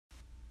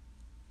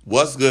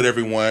What's good,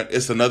 everyone?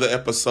 It's another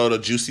episode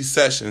of Juicy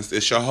Sessions.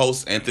 It's your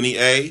host, Anthony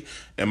A.,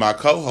 and my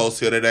co-host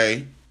here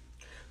today.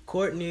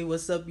 Courtney,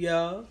 what's up,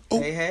 y'all?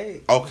 Ooh. Hey,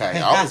 hey. Okay,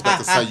 I was about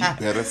to say, you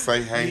better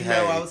say hey, you hey.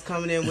 know I was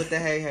coming in with the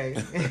hey,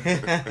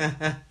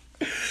 hey.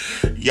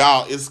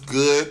 Y'all, it's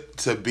good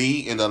to be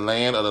in the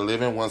land of the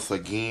living once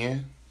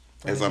again.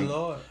 Praise the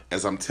Lord.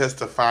 As I'm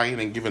testifying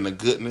and giving the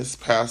goodness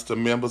past the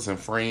members and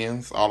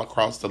friends all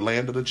across the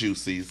land of the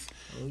Juicies.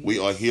 Oh, yes. We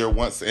are here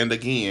once and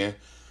again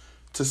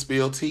to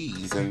spill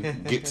teas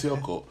and get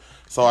tickled.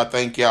 So I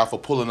thank y'all for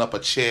pulling up a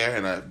chair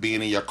and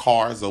being in your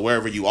cars or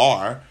wherever you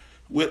are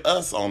with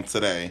us on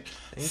today.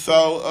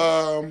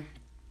 So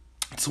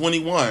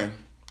 21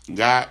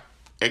 got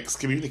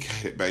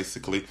excommunicated,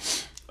 basically.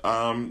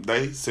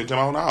 They sent him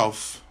on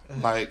off.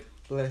 Like,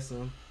 bless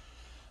him.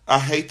 I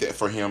hate that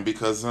for him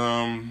because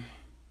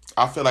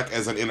I feel like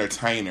as an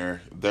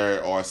entertainer,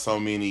 there are so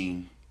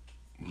many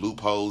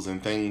loopholes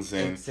and things.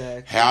 And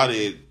exactly. How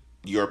did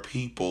your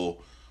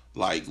people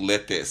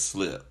let that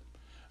slip?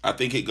 I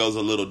think it goes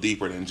a little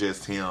deeper than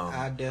just him.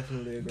 I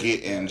definitely agree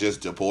getting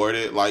just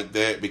deported like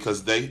that,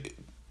 because they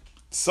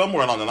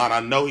somewhere along the line,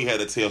 I know he had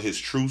to tell his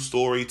true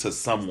story to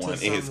someone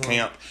in his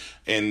camp,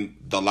 and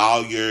the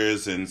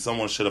lawyers and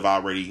someone should have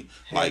already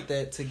had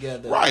that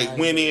together. Right,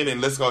 went in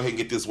and let's go ahead and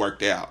get this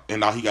worked out.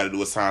 And all he got to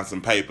do is sign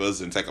some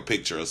papers and take a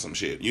picture or some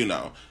shit,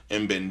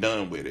 and been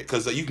done with it.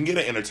 Because you can get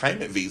an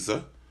entertainment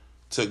visa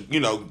to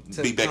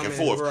be back and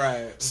forth.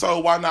 Right. So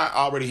why not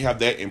already have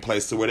that in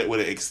place to where that would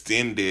have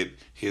extended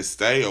his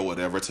stay or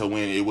whatever to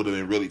when it would have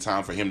been really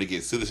time for him to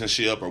get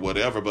citizenship or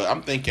whatever. But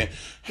I'm thinking,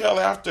 hell,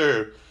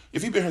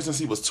 if he's been here since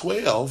he was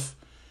 12,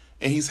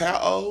 and he's how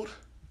old?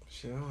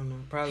 Shit, I don't know.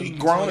 Probably he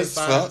grown as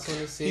fuck.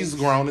 26. He's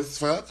grown as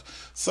fuck.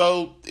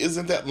 So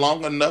isn't that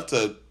long enough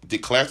to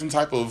declare some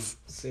type of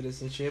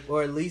citizenship,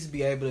 or at least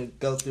be able to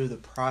go through the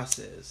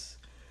process?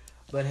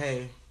 But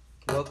hey,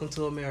 welcome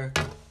to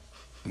America.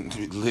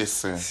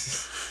 Listen,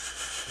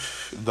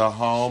 the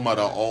home of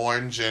the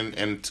orange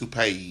and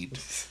toupee,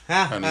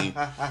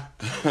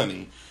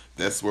 honey.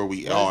 That's where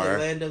we are. The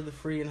land of the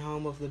free and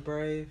home of the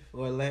brave,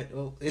 or land?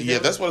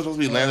 That's what it's supposed to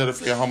be. Land of the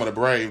free and home of the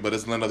brave, but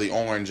it's land of the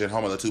orange and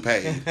home of the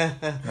toupee,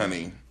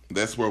 honey.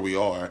 That's where we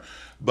are.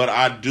 But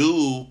I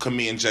do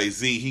commend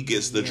Jay-Z. He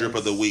gets the drip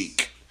of the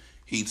week.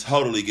 He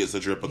totally gets the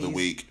drip of the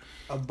week.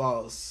 A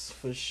boss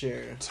for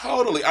sure.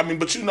 Totally. I mean,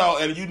 but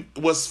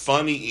what's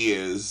funny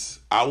is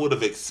I would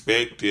have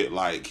expected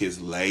his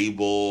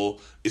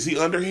label. Is he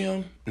under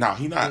him? No,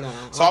 he not. No,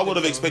 so I would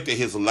have expected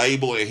his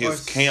label and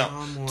his camp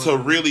to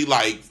really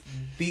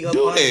be do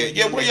that.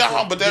 Yeah, where y'all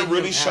home? But that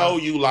really show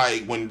you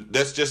when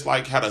that's just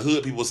like how the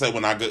hood people say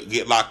when I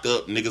get locked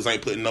up, niggas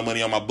ain't putting no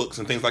money on my books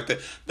and things like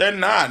that. They're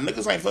not.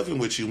 Niggas ain't fucking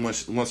with you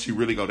once you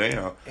really go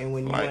down. And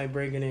when you ain't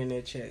bringing in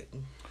that check,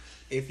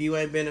 if you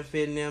ain't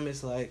benefiting them,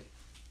 it's like,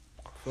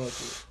 fuck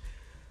it.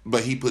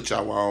 But he put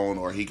y'all on,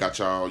 or he got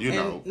y'all,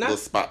 little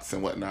spots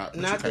and whatnot.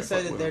 Not to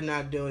say that they're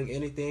not doing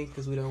anything,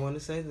 because we don't want to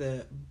say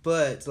that.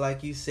 But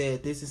like you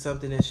said, this is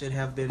something that should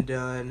have been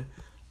done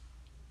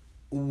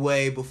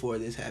way before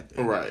this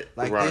happened. Right.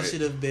 That should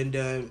have been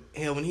done.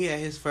 Hell, when he had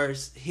his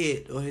first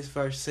hit or his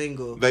first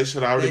single, they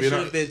should already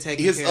been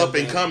taking his care up of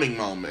and coming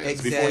moments.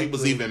 Exactly. Before he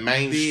was even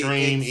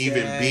mainstream,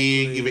 even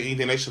big, even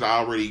anything. They should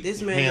have already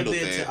this man handled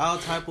have been that. To all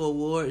type of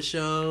award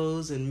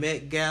shows and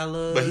Met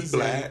Galas. But he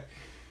black.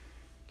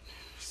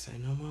 Say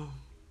no more.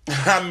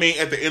 I mean,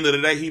 at the end of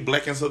the day, he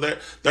black, and so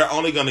they're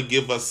only going to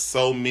give us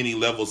so many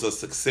levels of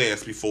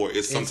success before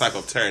it's some type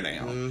of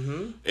teardown.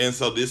 Mm-hmm. And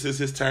so this is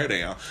his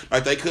teardown.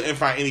 They couldn't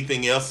find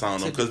anything else on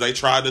him because they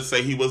tried to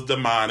say he was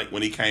demonic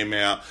when he came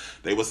out.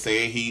 They were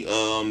saying he,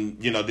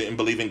 didn't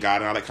believe in God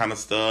and all that kind of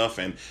stuff,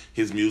 and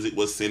his music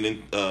was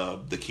sending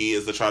the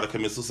kids to try to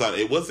commit suicide.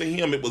 It wasn't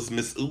him. It was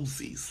Miss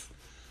Uzzi's.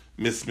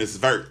 Miss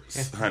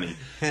Verts, honey.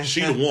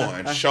 She the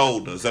one.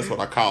 Shoulders. That's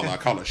what I call her. I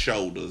call her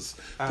Shoulders.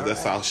 Because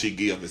that's all she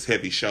give is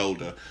heavy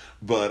shoulder.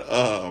 But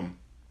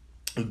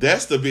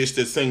that's the bitch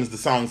that sings the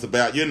songs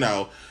about,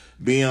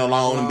 being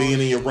alone and being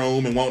in your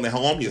room and wanting to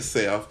harm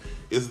yourself.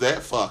 Is that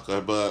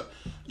fucker. But,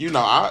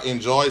 I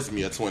enjoys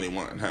me a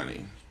 21,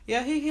 honey.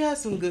 Yeah, he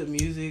has some good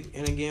music.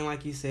 And again,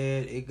 like you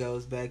said, it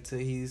goes back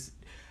to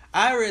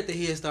I read that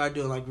he had started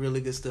doing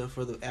really good stuff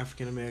for the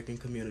African American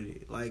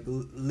community, like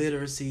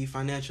literacy,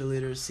 financial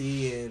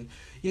literacy, and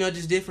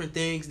just different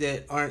things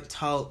that aren't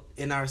taught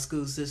in our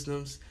school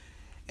systems.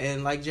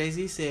 And like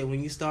Jay-Z said,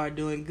 when you start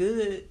doing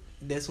good,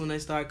 that's when they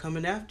start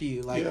coming after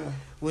you.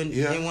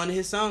 In one of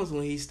his songs,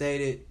 when he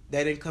stated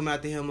they didn't come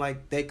after him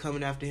like they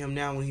coming after him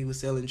now when he was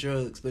selling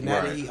drugs, but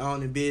now that he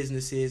owning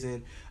businesses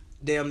and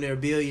damn near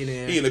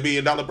billionaire. He in the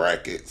 $1 billion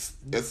brackets.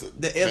 The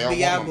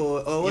FBI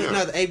boy,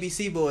 the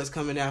ABC boys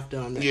coming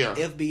after him. The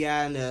FBI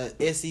and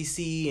the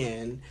SEC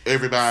and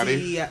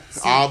everybody,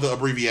 all the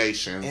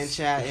abbreviations.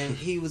 And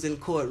he was in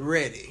court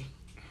ready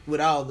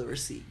with all the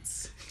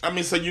receipts. And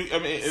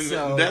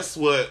that's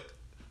what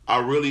I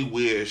really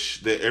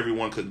wish that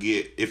everyone could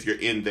get if you're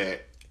in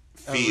that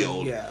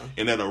field, yeah.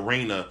 in that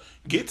arena,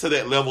 get to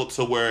that level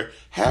to where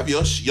have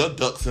your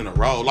ducks in a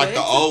row. Like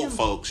the old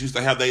folks used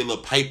to have their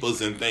little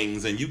papers and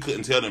things, and you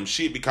couldn't tell them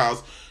shit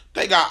because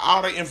they got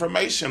all the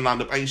information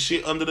lined up. Ain't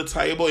shit under the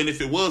table, and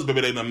if it was,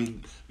 baby, they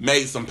done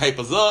made some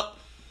papers up,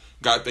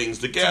 got things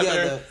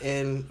together.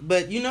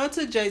 But you know, it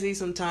took Jay-Z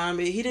some time.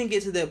 He didn't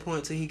get to that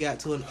point till he got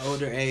to an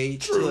older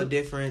age, to a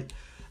different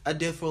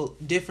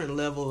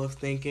level of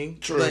thinking.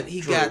 True, but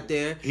he got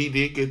there. He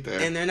did get there.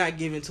 And they're not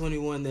giving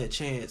 21 that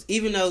chance.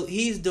 Even though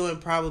he's doing,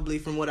 probably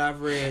from what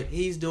I've read,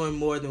 he's doing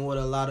more than what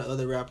a lot of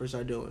other rappers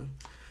are doing.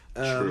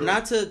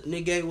 Not to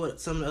negate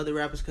what some of the other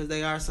rappers, because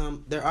there are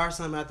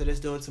some out there that's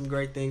doing some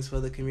great things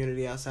for the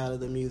community outside of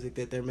the music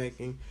that they're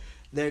making.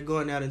 They're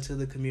going out into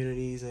the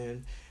communities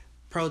and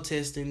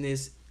protesting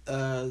this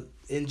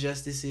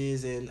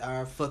injustices and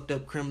our fucked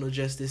up criminal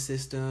justice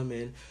system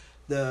and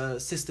the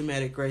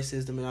systematic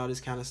racism and all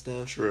this kind of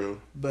stuff. True.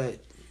 But,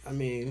 I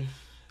mean,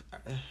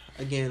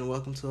 again,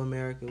 welcome to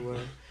America,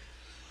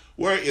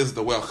 where is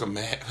the welcome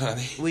mat,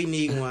 honey? We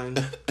need one.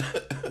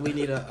 We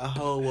need a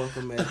whole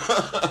welcome mat.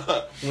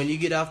 When you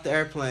get off the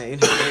airplane at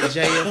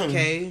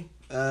JFK,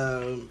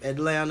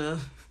 Atlanta,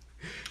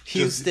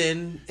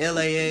 Houston,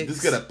 LAX.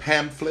 Just get a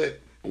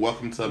pamphlet.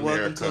 Welcome to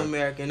America. Welcome to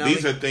America. And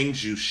these are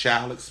things you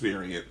shall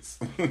experience.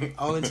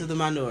 Only to the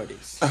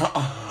minorities.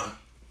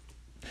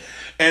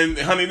 And,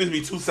 honey, there's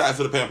be two sides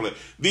to the pamphlet.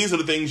 These are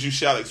the things you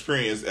shall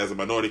experience as a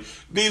minority.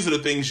 These are the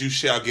things you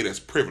shall get as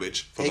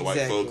privilege for the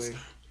white folks.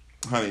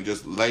 Honey,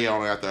 just lay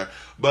on out there.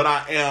 But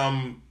I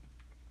am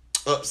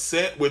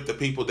upset with the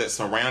people that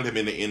surround him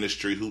in the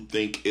industry who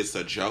think it's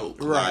a joke.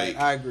 Right,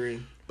 I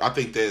agree. I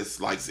think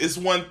that's, like, it's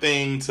one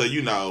thing to,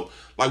 you know,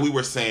 like we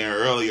were saying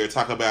earlier,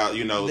 talk about,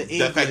 you know,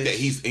 the fact that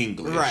he's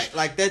English. Right,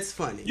 like, that's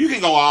funny. You can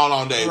go all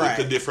on day with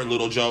the different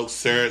little jokes.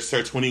 Sir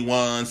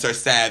 21, Sir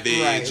Savage.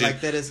 Right,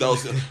 like that is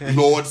those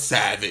Lord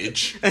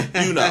Savage,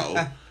 you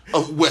know,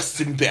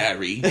 Weston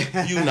Barry,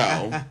 you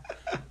know.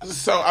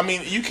 So, I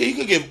mean, you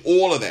can give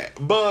all of that,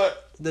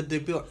 but the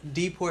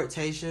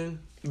deportation,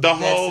 the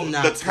whole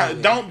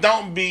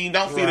don't feed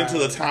into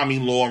the Tommy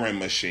Lauren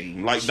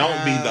machine. Like,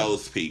 don't be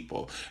those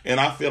people. And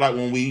I feel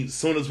like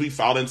soon as we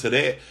fall into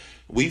that,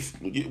 we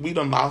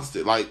done lost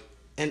it. Like,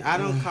 and I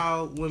don't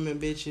call women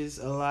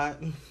bitches a lot.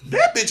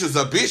 That bitch is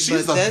a bitch.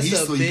 She's a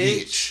beastly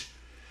bitch.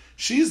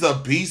 She's a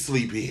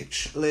beastly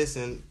bitch.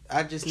 Listen,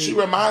 she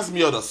reminds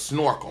me of the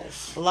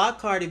Snorkels. Lock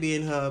Cardi B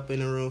and her up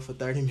in a room for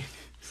 30 minutes.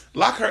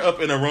 Lock her up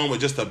in a room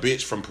with just a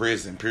bitch from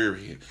prison,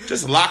 period.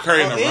 Just lock her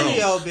in a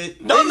room. Old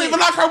bitch. Don't even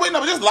lock her with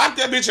but just lock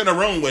that bitch in a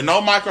room with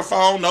no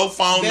microphone, no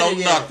phone,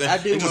 nothing. I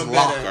do and just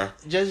lock her.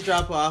 Just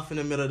drop her off in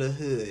the middle of the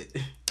hood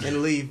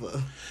and leave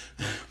her.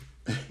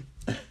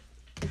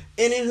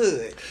 Any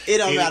hood. It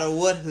don't matter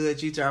what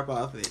hood you drop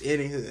off at.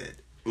 Any hood.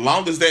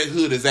 Long as that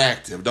hood is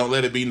active. Don't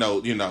let it be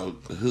no,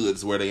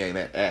 hoods where they ain't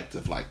that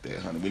active like that,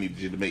 honey. We need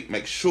you to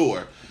make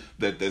sure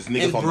that there's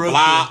niggas on the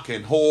block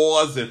and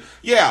whores and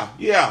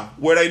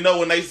where they know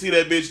when they see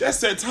that bitch, that's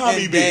that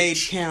Tommy bitch. Dade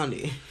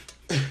County.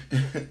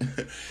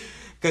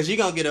 Because you're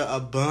going to get a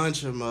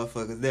bunch of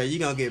motherfuckers there.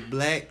 You're going to get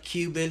black,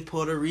 Cuban,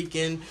 Puerto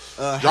Rican,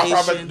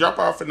 Haitian. Drop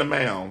off in the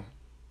mail.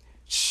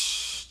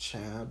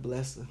 Child,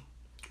 bless her.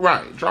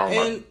 Right. Drop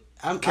off.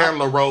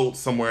 Candler Road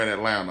somewhere in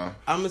Atlanta.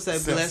 I'm going to say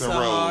Simpson bless her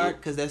heart,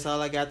 because that's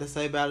all I got to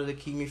say about it to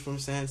keep me from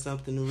saying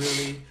something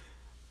really...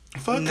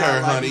 Fuck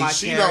her, honey.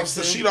 She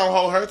don't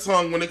hold her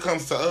tongue when it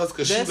comes to us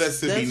because she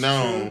lets it be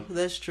known.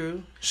 That's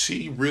true.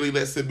 She really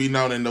lets it be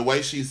known, and the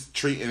way she's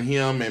treating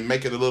him and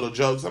making the little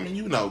jokes. I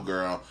mean,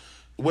 girl,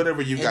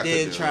 whatever you got to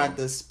do. And then tried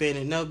to spin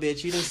it. No,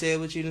 bitch, you done said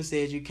what you done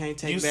said. You can't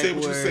take back words. You said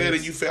what you said,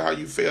 and you felt how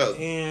you felt.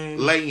 And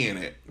lay in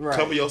it. Right.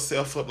 Cover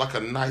yourself up like a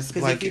nice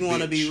blanket. Because if you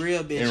want to be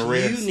real,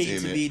 bitch, you need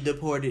to be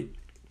deported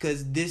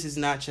because this is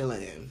not your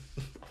land.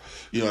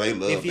 They love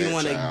that. If you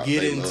want to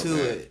get into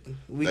it,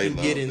 we can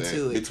get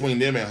into it. Between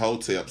them and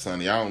Hoteps,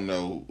 honey, I don't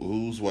know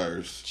who's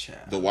worse. Child.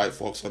 The white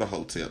folks or the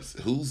Hoteps.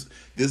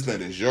 This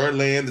land is your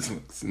land. This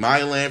is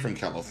my land from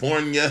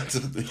California.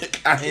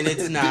 And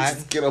it's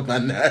not. Get on my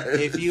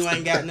nerves. If you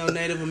ain't got no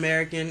Native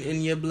American in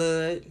your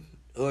blood,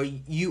 or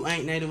you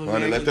ain't Native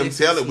American, honey, let them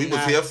tell it. We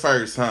was here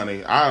first,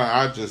 honey.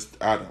 I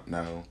don't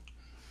know.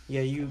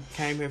 Yeah, you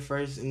came here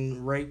first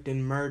and raped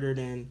and murdered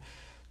and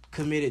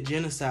committed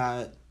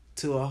genocide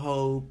to a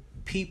whole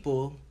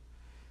people,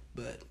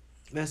 but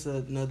that's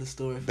another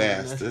story.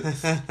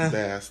 Bastards.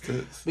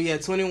 But yeah,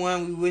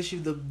 21, we wish you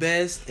the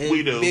best, and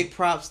we do. Big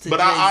props to But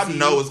Jay-Z. I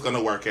know it's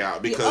gonna work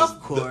out because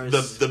of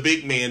course. the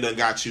big man done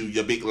got you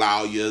your big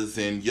lawyers,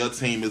 and your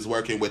team is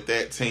working with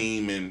that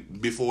team,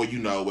 and before you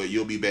know it,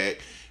 you'll be back.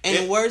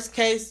 And worst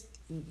case,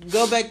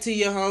 go back to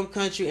your home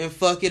country and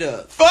fuck it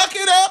up. Fuck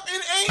it up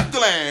in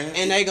England.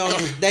 And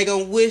they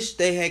gonna wish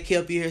they had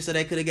kept you here so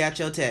they could have got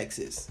your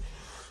taxes.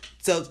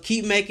 So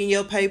keep making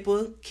your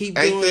paper. Keep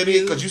doing Ain't that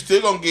it? Because you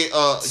still gonna get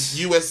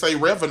USA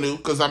revenue.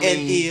 Because I mean,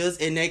 it is,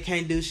 and they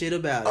can't do shit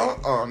about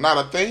it.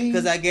 Not a thing.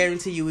 Because I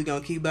guarantee you, we're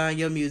gonna keep buying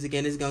your music,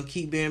 and it's gonna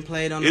keep being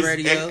played on the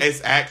radio. It's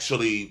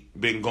actually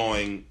been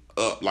going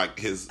up like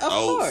his Of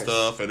old course.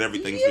 stuff and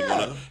everything's been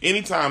going up.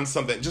 Anytime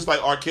something, just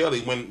like R.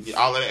 Kelly, when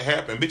all of that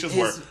happened, bitches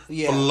were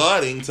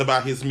flooding to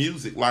buy his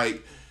music.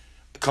 Like,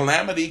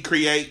 calamity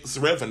creates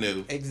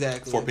revenue.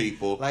 Exactly. For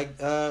people. Like,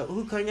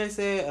 who Kanye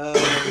said,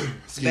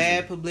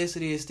 bad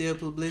publicity is still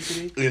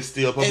publicity. It's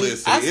still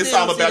publicity. It's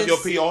all about your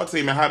PR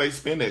team and how they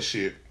spend that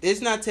shit. It's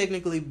not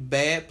technically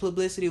bad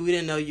publicity. We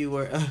didn't know you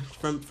were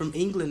from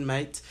England,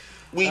 mate.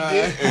 We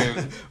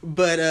didn't.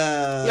 But,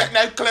 we had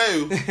no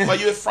clue where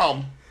you're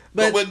from.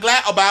 But we're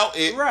glad about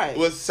it. Right.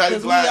 We're so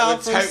glad.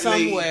 We're totally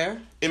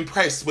somewhere.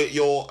 Impressed with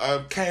your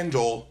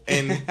candle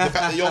and the fact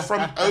that you're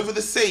from over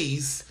the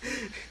seas.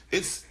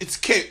 It's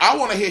cute. I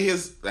want to hear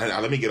his.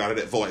 Let me get out of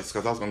that voice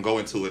because I was gonna go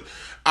into it.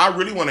 I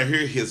really want to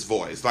hear his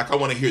voice. Like I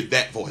want to hear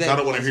that voice. I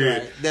don't want to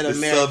hear the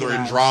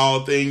Southern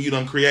drawl thing you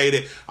done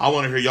created. I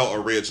want to hear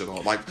your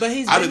original. Like, but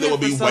he's I think that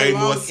would be way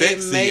more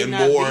sexy and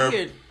more.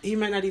 He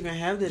might not even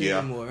have that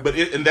anymore. But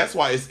and that's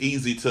why it's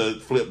easy to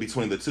flip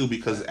between the two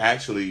because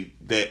actually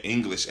that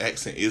English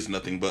accent is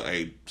nothing but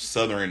a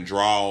Southern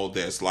drawl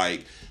that's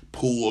like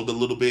pulled a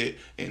little bit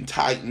and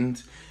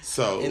tightened.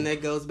 So and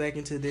that goes back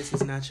into this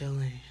is not your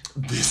land.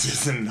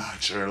 This is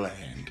not your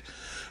land.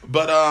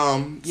 But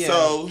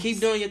so keep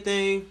doing your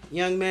thing,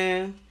 young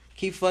man.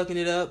 Keep fucking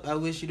it up. I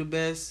wish you the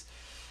best.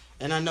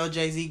 And I know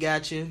Jay-Z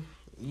got you.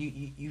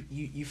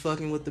 You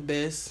fucking with the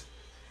best.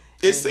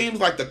 It seems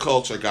like the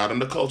culture got him.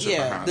 The culture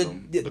behind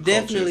him.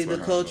 Definitely the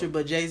culture,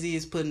 but Jay-Z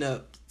is putting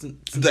up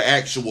the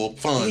actual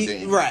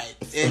funding. Right.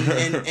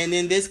 And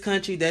in this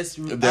country, that's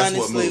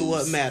honestly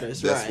what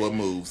matters. That's what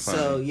moves.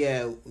 So,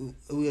 yeah,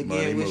 we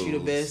again wish you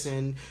the best,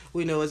 and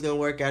we know it's going to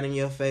work out in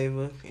your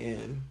favor.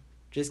 And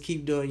just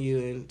keep doing you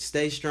and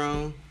stay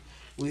strong.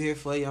 We're here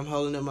for you. I'm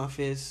holding up my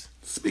fist.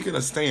 Speaking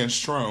of staying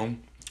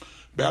strong,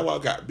 Bow Wow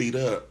got beat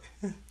up.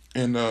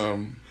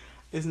 And,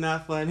 it's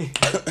not funny.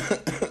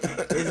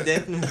 It's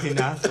definitely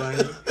not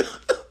funny.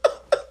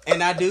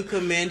 And I do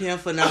commend him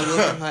for not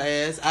whooping her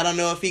ass. I don't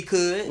know if he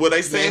could. Well,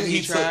 they said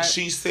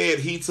she said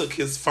he took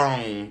his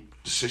phone.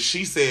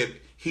 She said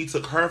he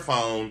took her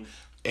phone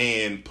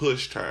and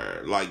pushed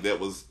her. Like,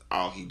 that was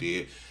all he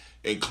did.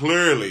 And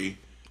clearly,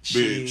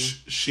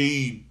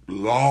 she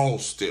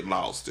lost it.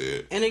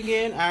 And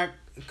again, I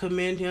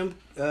commend him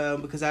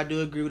because I do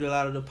agree with a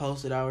lot of the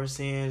posts that I was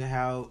seeing,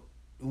 how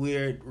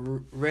we're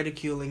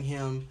ridiculing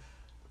him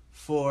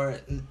for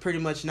pretty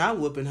much not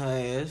whooping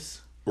her ass.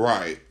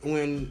 Right.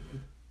 When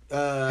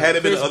had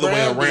it been the other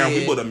way around,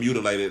 we would have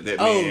mutilated that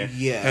man. Oh,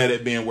 yeah. Had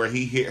it been where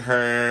he hit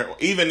her,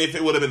 even if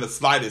it would have been the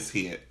slightest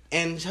hit.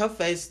 And her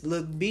face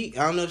looked beat.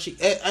 I don't know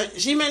if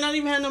she may not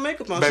even have no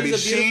makeup on. Baby,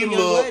 she's a beautiful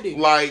she young lady.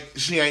 Like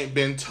she ain't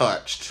been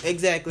touched.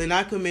 Exactly, and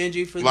I commend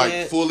you for that.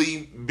 Like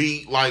fully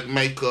beat, like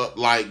makeup,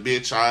 like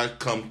bitch, I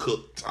come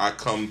cooked, I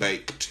come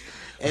baked.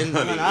 And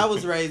when I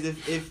was raised,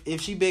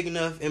 if she big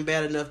enough and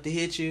bad enough to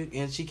hit you,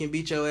 and she can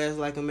beat your ass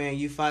like a man,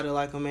 you fight her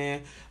like a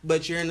man.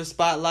 But you're in the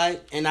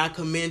spotlight, and I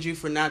commend you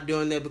for not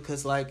doing that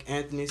because, like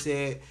Anthony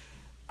said,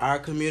 our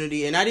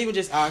community, and not even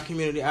just our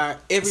community, our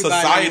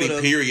everybody. Society,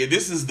 period.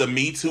 This is the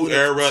Me Too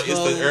era.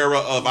 It's the era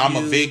of I'm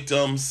a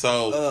victim.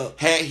 So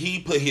had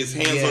he put his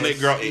hands on that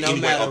girl in any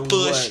way, a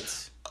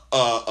push,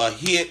 a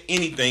hit,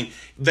 anything,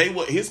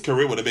 his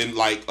career would have been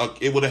like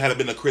it would have had to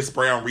been a Chris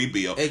Brown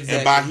rebuild. Exactly.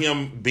 And by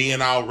him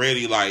being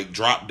already like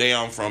dropped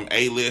down from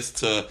A list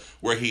to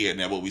where he at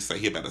now, what we say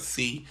he about a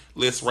C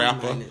list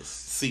rapper.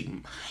 C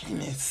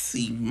minus.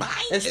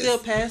 It's still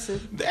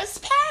passing. That's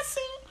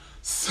passing.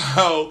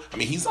 So, I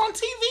mean, he's on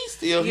TV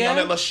still. He on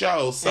that little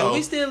show. So and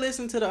we still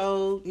listen to the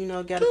old,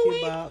 got a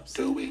few bops.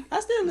 Do we? I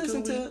still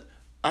listen to.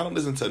 I don't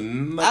listen to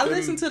nothing. I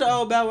listen to the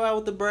old Bow Wow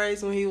with the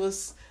braids when he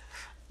was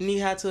knee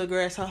high to a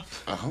grasshopper.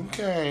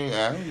 Okay,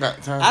 I ain't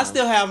got time. I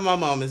still have my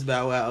moments,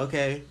 Bow Wow.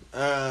 Okay.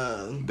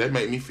 That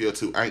make me feel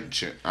too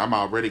ancient. I'm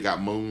already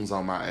got moons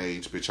on my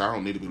age, bitch. I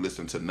don't need to be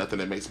listening to nothing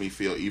that makes me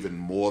feel even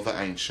more the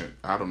ancient.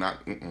 I do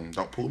not.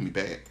 Don't pull me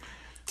back.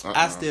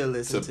 I still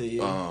listen to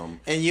you.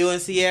 And you and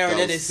Sierra,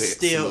 that is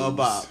still a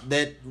bop.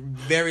 That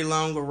very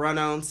long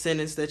run-on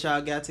sentence that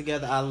y'all got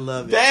together, I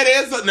love it.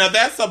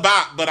 That's a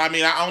bop, but I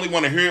mean, I only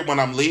want to hear it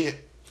when I'm lit.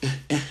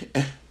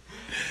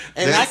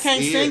 And I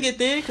can't sing it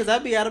then because I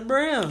be out of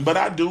breath. But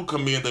I do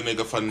commend the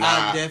nigga for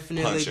not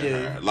punching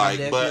her. Like,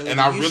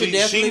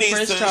 she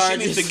needs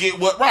to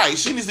get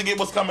she needs to get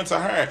what's coming to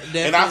her.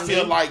 Definitely. And I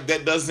feel like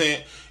that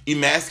doesn't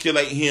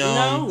emasculate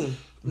him.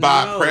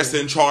 By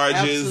pressing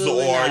charges or,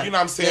 you know what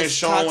I'm saying, that's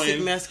showing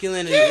toxic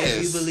masculinity. Yes.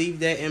 If you believe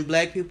that, and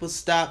black people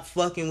stop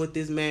fucking with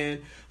this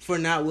man for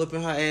not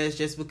whooping her ass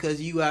just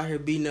because you out here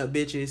beating up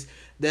bitches.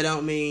 That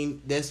don't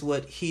mean that's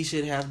what he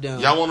should have done.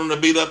 Y'all want him to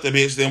beat up the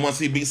bitch, then once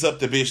he beats up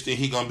the bitch, then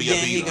he gonna be a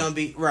beater. He gonna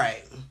be,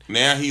 right.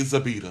 Now he's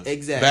a beater.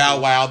 Exactly. Bow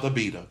Wow the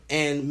beater.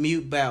 And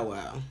mute Bow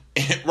Wow.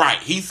 Right.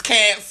 He's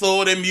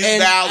canceled and mute Bow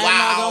Wow. I'm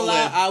not gonna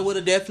lie, I would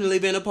have definitely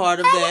been a part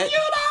of that.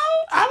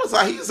 I was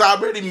like, he's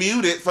already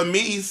muted for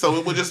me, so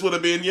it would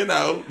have been,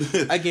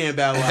 Again,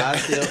 Bow Wow,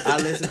 I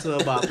listen to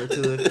a bop or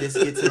two if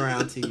this gets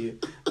around to you.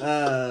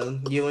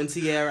 You and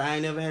Sierra, I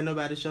ain't never had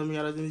nobody show me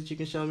all the things that you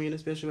can show me in a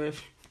special way.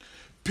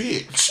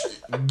 Bitch.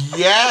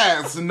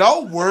 Yes,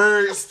 no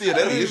words. Still,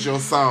 that is your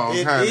song,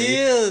 honey. It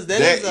is.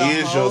 That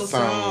is your whole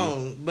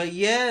song. But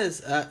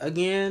yes,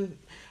 again,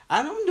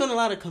 I'm doing a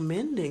lot of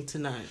commending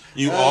tonight.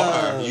 You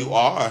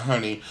are,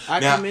 honey. I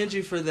commend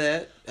you for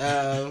that.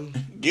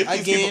 Give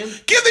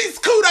these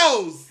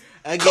kudos.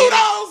 Again,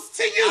 kudos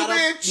to you,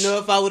 I bitch. don't know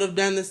if I would have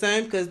done the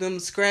same because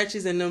them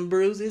scratches and them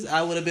bruises,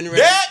 I would have been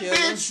ready that to kill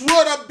bitch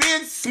would have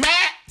been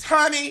smacked,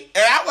 honey, and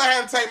I would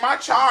have to take my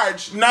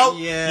charge. No,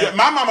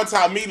 my mama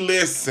taught me,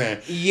 listen.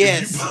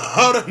 Yes,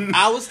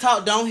 I was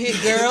taught don't hit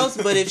girls,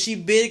 but if she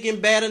big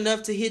and bad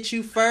enough to hit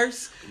you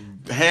first,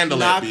 handle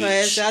knock that bitch. her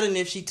ass out, and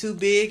if she too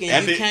big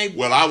and you can't,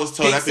 I was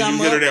told after you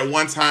hit her that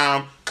one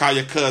time, call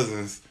your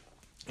cousins.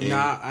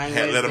 Nah, I ain't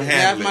let them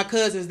handle it. If my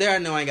cousins there, I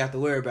know I ain't got to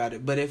worry about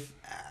it. But if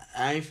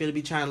I ain't finna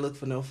be trying to look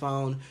for no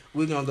phone,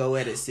 we gonna go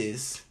at it,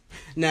 sis.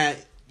 Now,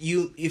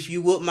 if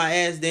you whoop my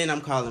ass, then I'm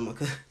calling my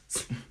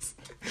cousins.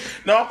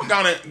 No, I'm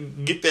gonna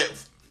get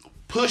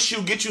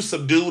you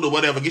subdued or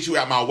whatever, get you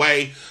out my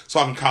way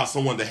so I can call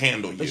someone to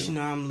handle you. But you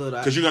know I'm little.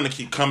 Because you're gonna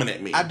keep coming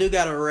at me. I do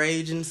got a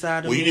rage inside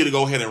of me. Well, you need to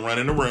go ahead and run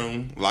in the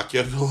room, lock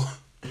your door.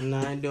 No,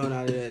 I ain't doing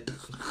all of that.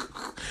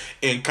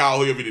 And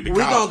call whoever you need to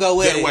call. We gonna go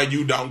with it. That way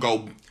you don't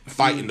go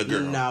fighting the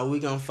girl. No, we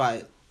gonna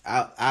fight.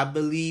 I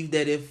believe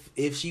that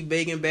if she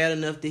big and bad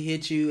enough to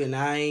hit you and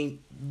I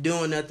ain't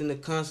doing nothing to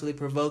constantly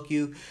provoke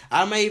you,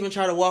 I may even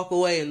try to walk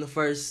away in the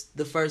first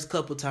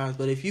couple times.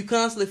 But if you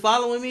constantly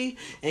following me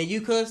and you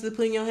constantly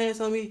putting your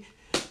hands on me,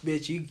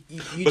 bitch, you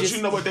But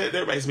you know what?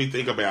 That makes me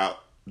think about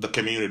the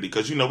community,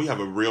 because you know we have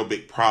a real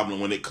big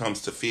problem when it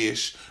comes to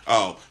fish.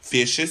 Oh,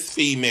 fish is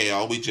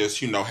female. We just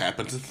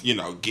happen to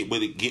get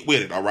with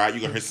it. All right,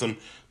 you gonna hear some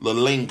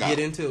little lingo. Get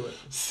into it.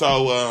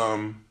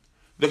 So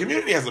the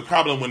community has a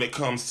problem when it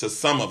comes to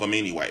some of them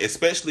anyway,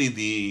 especially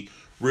the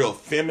real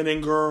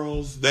feminine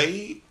girls.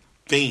 They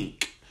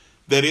think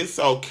that it's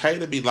okay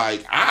to be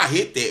like, I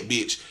hit that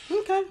bitch.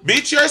 Okay.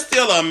 Bitch, you're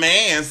still a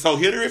man, so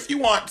hit her if you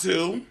want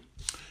to.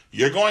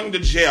 You're going to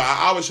jail.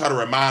 I always try to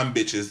remind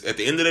bitches, at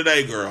the end of the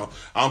day, girl,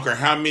 I don't care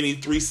how many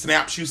 3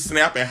 snaps you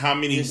snap and how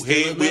many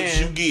head whips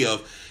you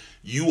give,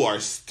 you are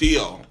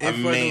still a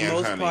man, honey. And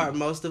for the most part,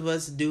 most of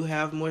us do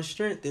have more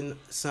strength than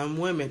some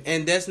women.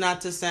 And that's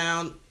not to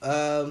sound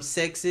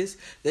sexist.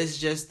 That's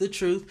just the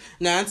truth.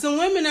 Now, and some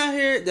women out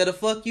here that'll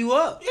fuck you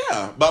up.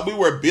 Yeah, but we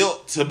were we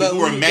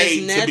were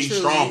made to be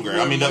stronger.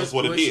 I mean, that's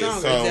what it is.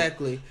 So,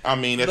 exactly. I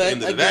mean, at the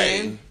end of the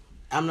day,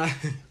 I'm not...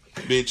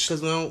 Bitch,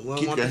 we don't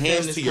keep your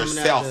hands to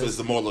yourself is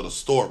the moral of the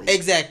story.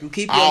 Exactly.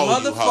 Keep your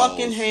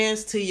motherfucking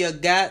hands to your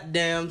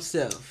goddamn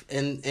self.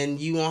 And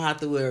you won't have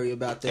to worry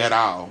about that. At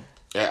all.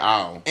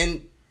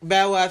 And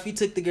Bow Wow, if you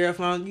took the girl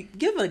phone,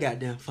 give her a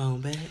goddamn phone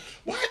back.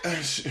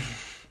 What?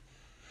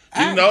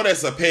 You know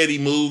that's a petty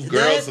move.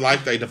 Girls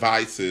like their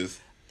devices.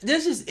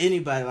 That's just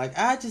anybody. Like,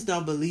 I just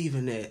don't believe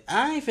in that.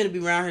 I ain't finna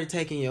be around here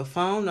taking your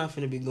phone. Not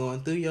finna be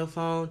going through your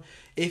phone.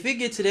 If it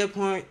get to that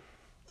point,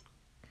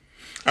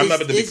 I'm not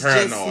to be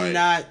paranoid.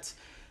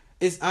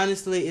 It's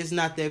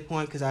not that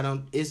point because I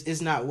don't.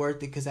 It's not worth it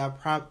because at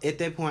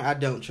that point I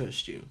don't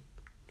trust you.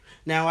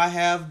 Now I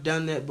have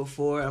done that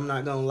before. I'm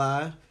not gonna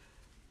lie,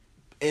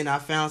 and I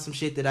found some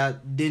shit that I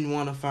didn't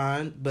want to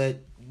find, but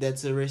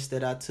that's a risk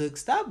that I took.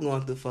 Stop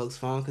going through folks'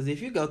 phone because if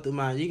you go through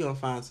mine, you're gonna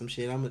find some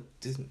shit. It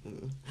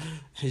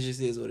just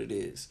is what it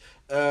is.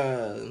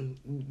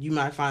 You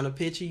might find a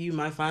picture. You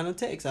might find a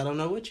text. I don't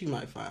know what you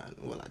might find.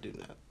 Well, I do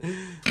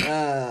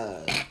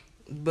not.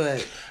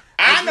 But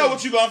I know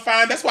what you're gonna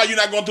find. That's why you're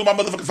not going through my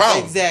motherfucking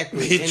phone.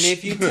 Exactly. Bitch. And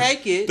if you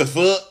take it, the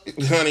fuck,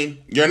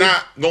 honey, you're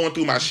not going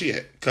through my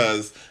shit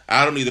because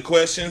I don't need the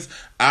questions,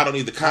 I don't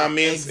need the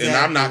comments, and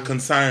I'm not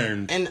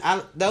concerned. And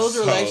those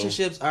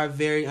relationships are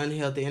very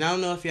unhealthy. And I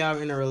don't know if y'all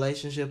are in a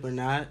relationship or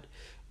not,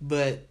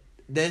 but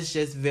that's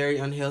just very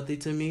unhealthy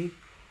to me.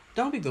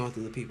 Don't be going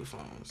through the people's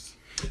phones.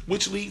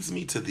 Which leads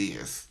me to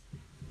this: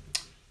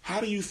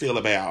 how do you feel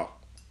about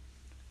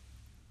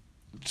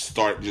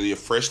you're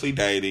freshly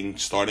dating,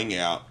 starting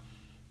out,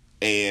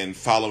 and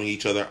following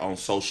each other on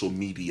social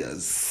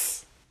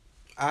medias?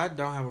 I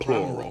don't have a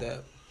problem with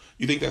that.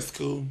 You think that's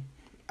cool?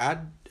 I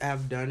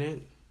have done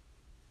it.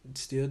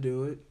 Still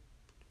do it.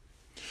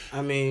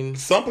 I mean,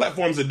 some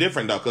platforms are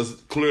different though, because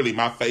clearly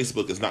my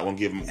Facebook is not going to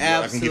give me.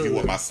 I can give you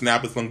what my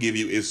Snap is going to give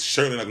you. It's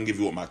surely not going to give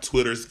you what my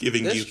Twitter's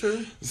giving you. That's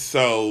true.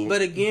 So,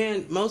 but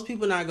again, most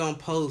people not going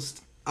to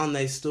post on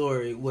their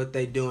story what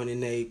they doing in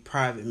their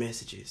private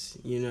messages.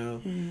 You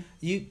know,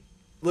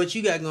 what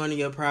you got going in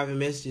your private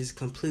messages is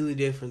completely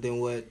different than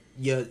what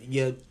your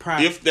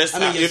private.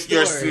 If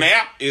your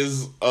Snap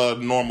is a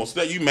normal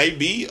snap, you may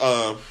be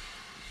a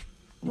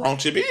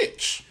raunchy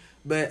bitch.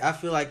 But I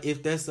feel like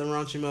if that's a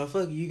raunchy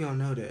motherfucker, you gonna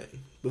know that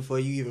before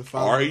you even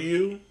follow. Are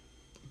you?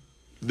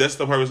 That's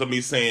the purpose of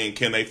me saying,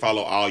 can they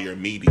follow all your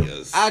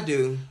medias? I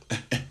do.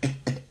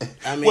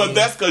 I mean, well,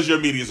 that's because your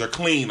medias are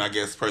clean, I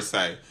guess, per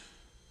se.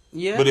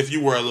 Yeah. But if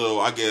you were a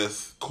little, I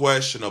guess,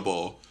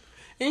 questionable.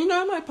 And you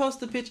know, I might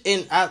post a picture,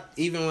 and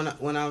even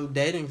when I'm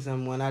dating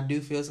someone, I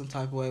do feel some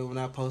type of way when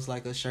I post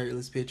like a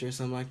shirtless picture or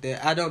something like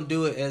that. I don't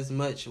do it as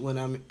much when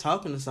I'm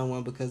talking to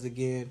someone because,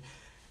 again,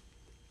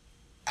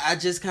 I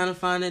just kind of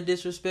find it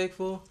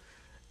disrespectful,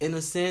 in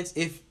a sense.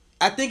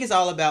 I think it's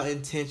all about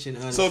intention,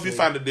 honestly. So if you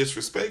find it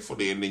disrespectful,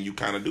 then you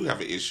kind of do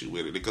have an issue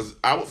with it, because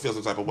I would feel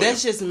some type of way.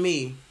 That's just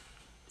me.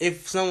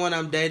 If someone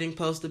I'm dating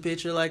posts a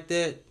picture like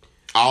that,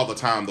 all the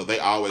time though, they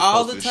always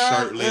post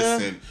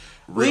shirtless and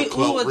real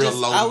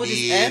low. I would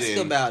just ask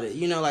about it,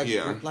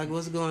 like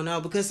what's going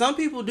on, because some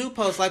people do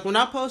post, like when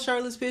I post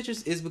shirtless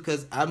pictures, it's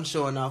because I'm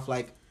showing off,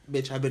 like,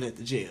 bitch, I've been at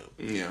the gym,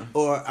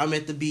 or I'm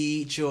at the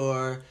beach,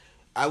 or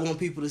I want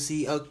people to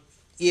see,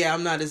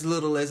 I'm not as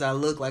little as I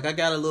look, like I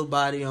got a little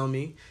body on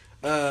me,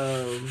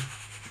 but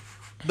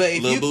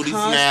if little booties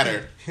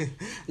matter.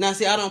 Now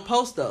see, I don't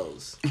post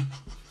those.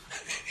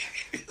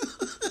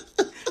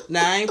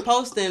 Now, I ain't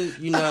posting,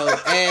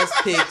 ass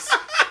pics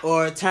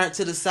or turn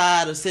to the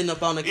side or sitting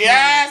up on the camera.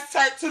 Yes,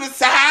 turn to the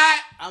side.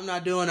 I'm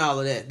not doing all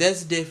of that.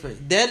 That's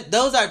different.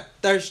 Those are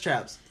thirst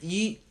traps.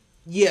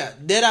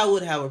 That I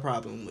would have a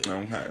problem with.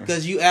 Okay.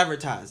 Because you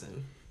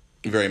advertising.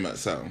 Very much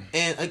so.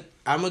 And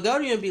I'm going to go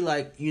to you and be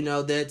like,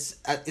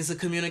 it's a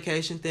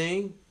communication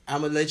thing.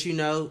 I'm going to let you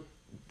know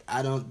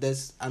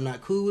I'm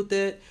not cool with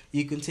that.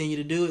 You continue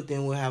to do it,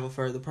 then we'll have a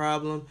further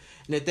problem.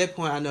 And at that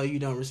point, I know you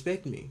don't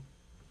respect me.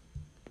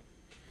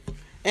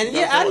 And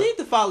I need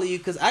to follow you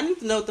because I need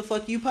to know what the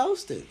fuck you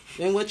posted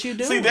and what you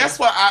doing. See, that's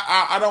what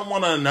I don't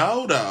want to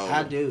know though.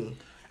 I do.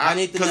 I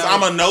need to know. Because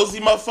I'm a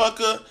nosy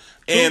motherfucker,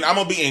 and I'm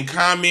gonna be in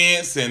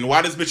comments and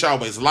why this bitch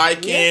always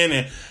liking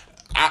and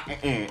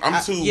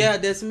I'm too. Yeah,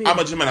 that's me. I'm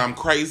a Gemini. I'm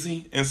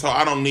crazy, and so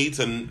I don't need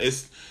to.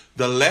 It's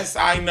the less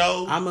I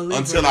know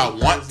until I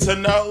want to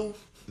know,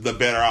 the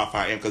better off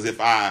I am. Because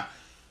if I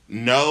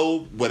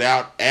know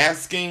without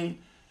asking,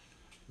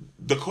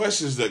 the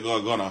questions that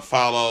are going to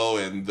follow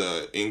and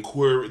the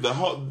inquiry, the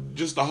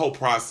whole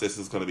process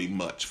is going to be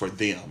much for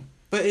them.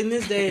 But in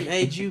this day and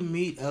age, you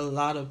meet a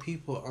lot of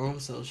people on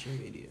social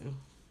media.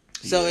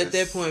 So at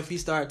that point, if you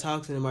start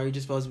talking to them, are you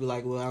just supposed to be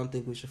like, well, I don't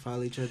think we should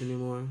follow each other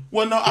anymore?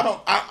 Well, no, I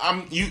don't.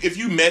 If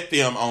you met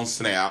them on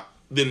Snap,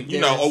 then,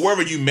 or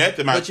wherever you met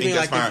them, I think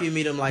that's fine. If you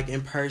meet them like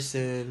in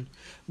person.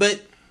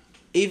 But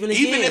even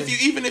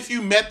if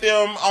you met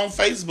them on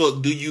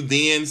Facebook, do you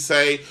then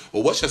say,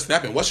 well, what's your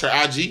Snap and what's your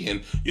IG?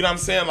 And you know what I'm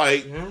saying?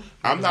 Like,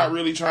 I'm not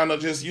really trying to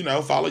just,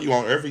 follow you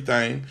on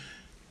everything.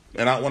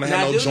 And I don't want to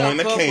have no joint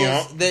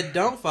account. That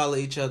don't follow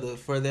each other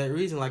for that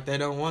reason. Like, they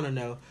don't want to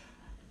know.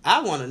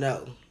 I want to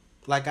know.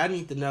 Like, I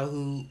need to know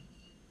who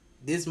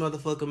this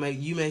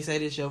motherfucker you may say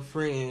this your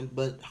friend,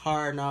 but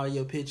hiding all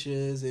your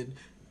pictures and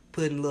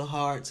putting little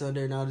hearts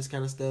under and all this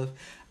kind of stuff.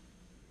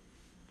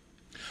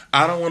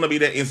 I don't want to be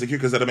that insecure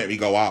because that'll make me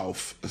go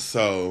off.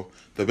 So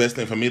the best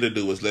thing for me to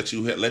do is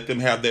let them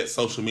have that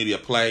social media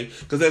play,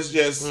 because that's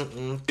just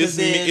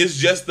it's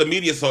just the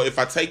media. So if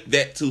I take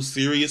that too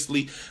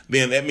seriously,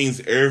 then that means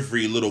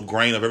every little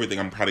grain of everything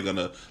I'm probably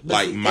gonna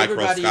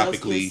microscopically else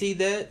can see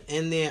that,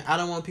 and then I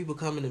don't want people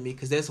coming to me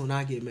because that's when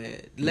I get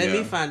mad. Let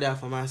me find out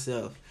for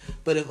myself.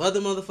 But if other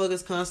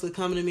motherfuckers constantly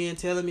coming to me and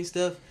telling me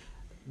stuff,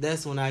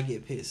 that's when I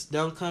get pissed.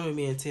 Don't come at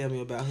me and tell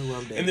me about who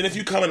I'm dating. And then if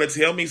you come in and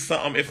tell me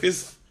something, if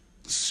it's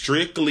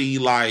strictly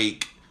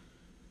like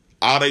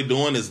all they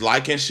doing is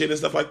liking shit and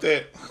stuff like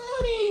that,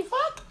 honey,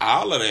 fuck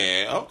all of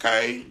that.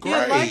 Okay, great.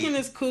 Yeah, liking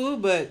is cool,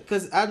 but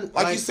because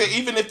like you said,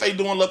 even if they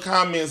doing little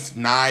comments,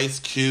 nice,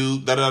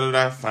 cute,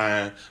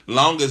 fine,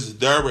 long as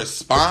their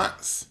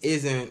response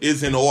is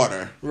in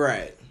order,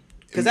 right?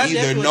 Because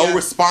either no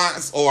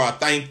response or a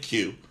thank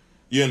you,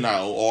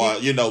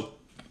 or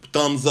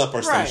thumbs up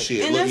or some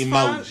shit, and little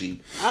emoji.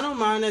 Fine. I don't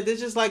mind that.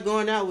 It's just like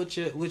going out with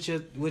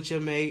your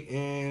mate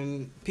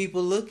and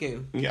people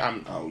looking. Yeah,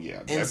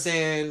 and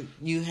saying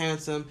you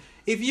handsome.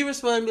 If you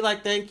respond and be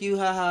like, thank you,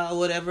 haha, or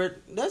whatever,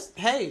 that's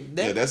nothing.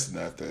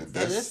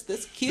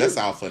 That's cute. That's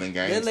all fun and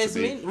games. That lets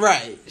me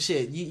right.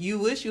 Shit, you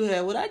wish you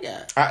had what I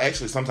got. I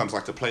actually sometimes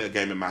like to play a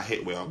game in my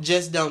head. Well,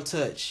 just don't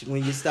touch.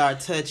 When you start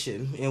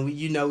touching, and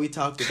we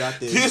talked about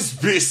this. This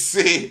bitch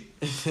said,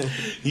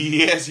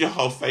 yes, your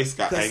whole face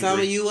got angry. Because some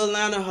of you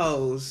Atlanta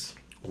hoes,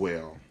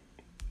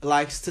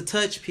 likes to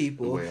touch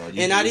people,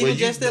 and not even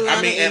just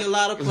Atlanta, in a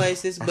lot of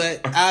places, but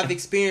I've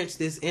experienced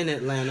this in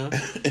Atlanta.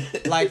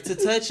 Like to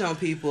touch on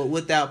people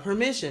without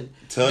permission.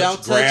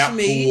 Don't touch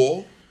me,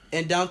 pull.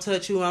 And don't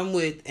touch who I'm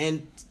with,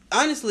 and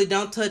honestly,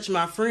 don't touch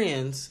my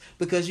friends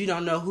because you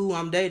don't know who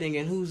I'm dating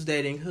and who's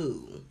dating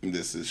who.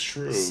 This is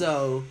true.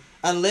 So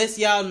unless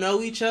y'all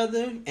know each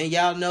other and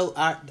y'all know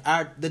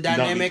the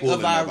dynamic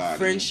of our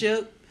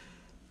friendship,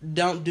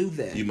 don't do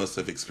that. You must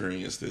have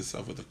experienced this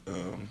over the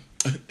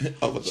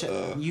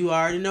you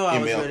already know I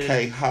was ready.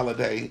 MLK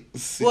holiday.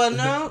 Well,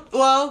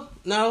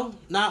 no,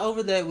 not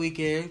over that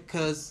weekend,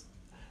 because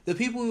the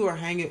people we were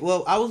hanging.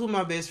 Well, I was with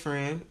my best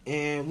friend,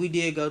 and we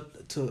did go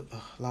to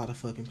a lot of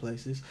fucking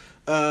places.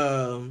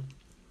 No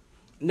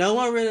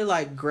one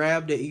really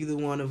grabbed at either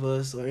one of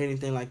us or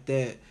anything like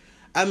that.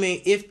 I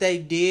mean, if they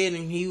did,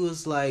 and he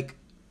was like,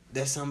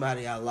 "That's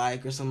somebody I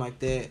like" or something like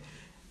that,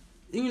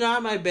 I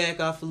might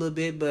back off a little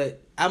bit, but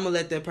I'm gonna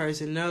let that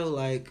person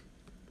know,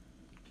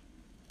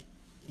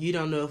 you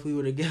don't know if we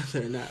were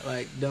together or not.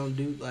 Don't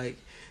do,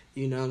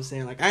 You know what I'm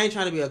saying? Like, I ain't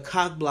trying to be a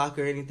cock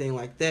blocker or anything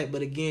like that,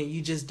 but again,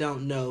 you just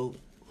don't know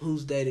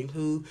who's dating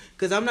who.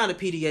 Because I'm not a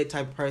PDA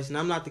type of person.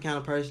 I'm not the kind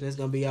of person that's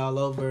going to be all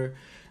over.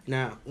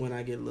 Now, when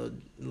I get a little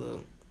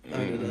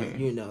under the,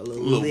 a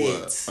little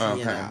lit,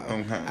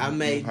 I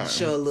may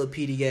show a little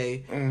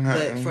PDA,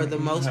 but for the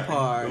most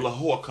part, the little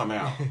whore come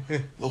out,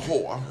 the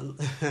whore,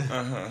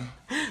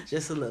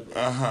 just a little bit,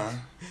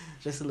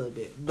 just a little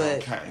bit.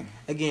 But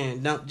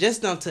again,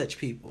 don't touch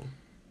people.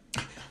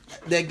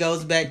 That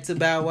goes back to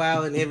Bow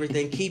Wow and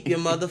everything. Keep your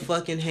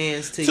motherfucking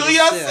hands to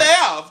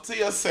yourself. To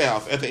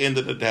yourself. At the end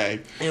of the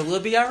day, and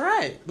we'll be all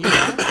right. You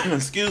know?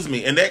 Excuse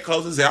me. And that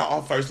closes out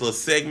our first little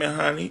segment,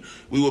 honey.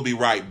 We will be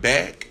right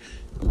back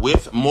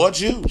with more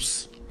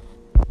juice.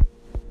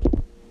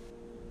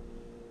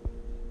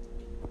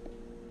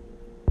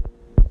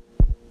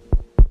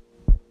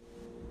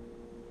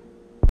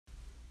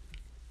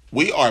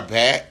 We are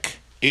back.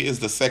 It is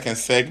the second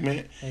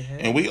segment,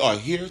 and we are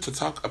here to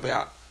talk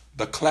about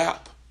the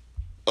clap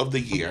of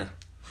the year.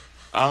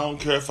 I don't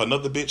care if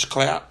another bitch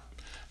clap.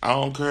 I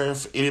don't care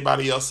if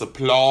anybody else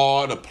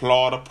applaud.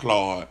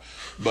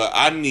 But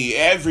I need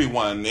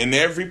everyone in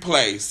every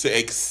place to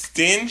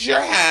extend your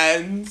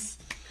hands,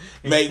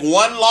 make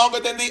one longer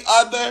than the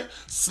other,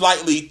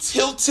 slightly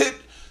tilted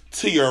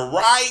to your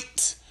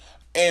right,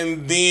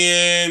 and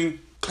then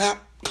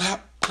clap,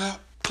 clap, clap,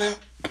 clap.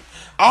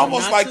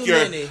 Almost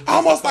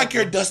like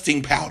you're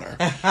dusting powder.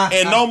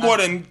 And no more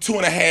than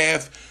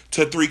 2.5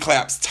 to 3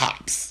 claps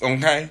tops,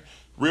 okay?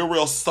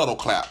 Real subtle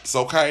claps,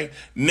 okay?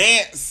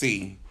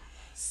 Nancy.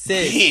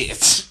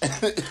 Sis.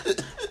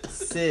 Bitch.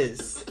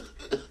 Sis.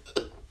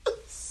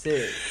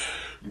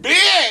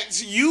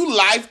 Bitch, you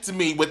lifed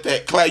me with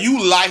that clap. You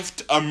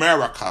lifed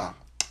America.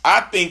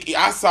 I think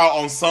I saw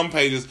on some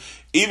pages,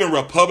 even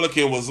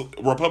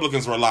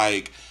Republicans were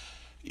like,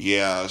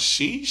 yeah,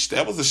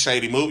 that was a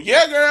shady move.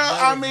 Yeah,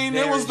 girl,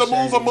 it was the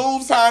move of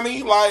moves,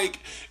 honey. Like,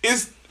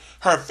 it's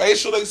her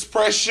facial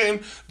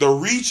expression, the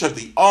reach of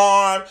the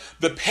arm,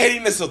 the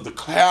pettiness of the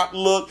clap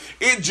look.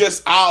 It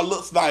just all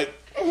looks like...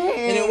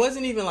 And it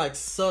wasn't even like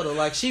subtle.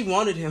 Like, she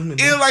wanted him to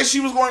do. It was like she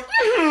was going,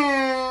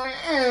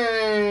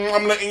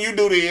 I'm letting you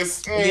do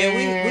this. Yeah,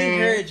 we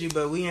heard you,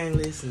 but we ain't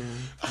listening.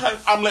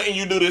 I'm letting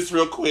you do this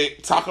real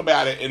quick. Talk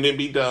about it and then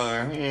be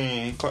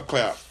done.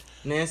 Clap.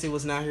 Nancy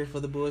was not here for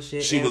the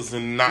bullshit. She was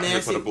not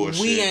here for the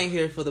bullshit. We ain't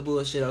here for the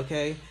bullshit,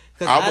 okay?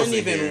 Because I didn't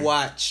even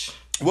watch.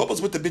 What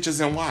was with the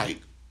bitches in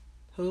white?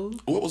 Who?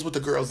 What was with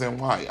the girls in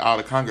white? All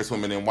the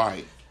congresswomen in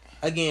white.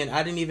 Again,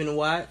 I didn't even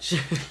watch.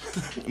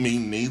 Me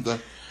neither.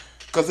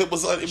 Because it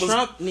was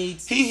Trump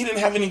needs. He didn't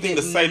have anything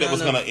to say that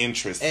was going to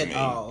interest me at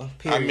all.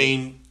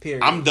 Period.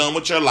 Period. I'm done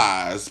with your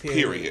lies.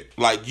 Period.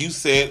 Like you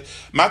said,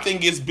 my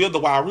thing is build the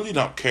wall. I really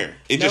don't care.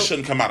 It just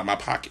shouldn't come out of my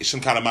pocket. It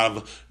shouldn't come out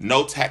of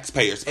no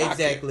taxpayer's pocket.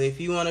 Exactly.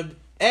 If you want to,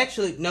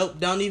 actually, nope.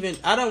 Don't even.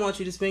 I don't want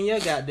you to spend your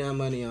goddamn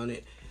money on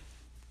it.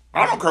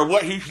 I don't care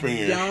what he's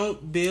spending.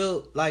 Don't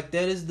build like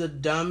that. Is the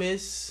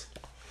dumbest.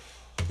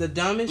 Shit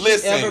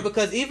ever,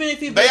 because even if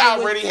they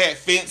already had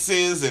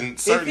fences and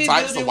certain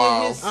types of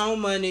walls. With his own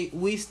money,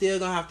 we still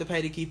gonna have to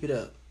pay to keep it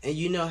up, and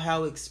you know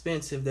how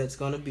expensive that's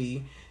gonna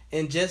be.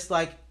 And just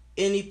like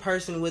any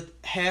person with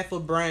half a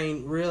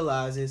brain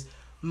realizes,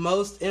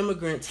 most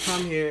immigrants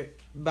come here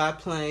by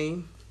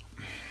plane,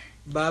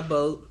 by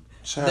boat.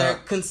 They're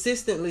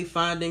consistently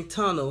finding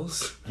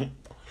tunnels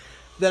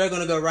that are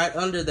going to go right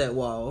under that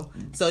wall.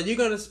 So you're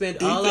going to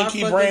spend all our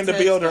fucking tax dollars. You think he brand the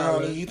builder,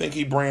 honey? You think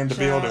he brand the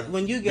builder?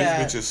 When you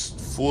got... This bitch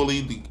is fully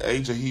the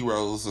age of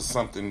heroes or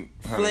something,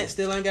 honey. Flint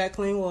still ain't got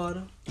clean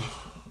water.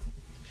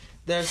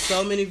 There's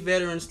so many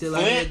veterans still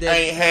out here that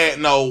ain't had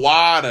no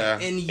water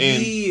in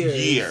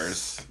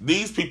years.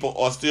 These people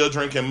are still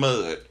drinking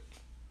mud.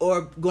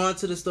 Or going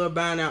to the store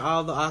buying out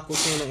all the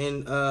Aquafina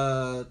and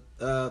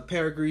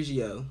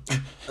Paragrigio.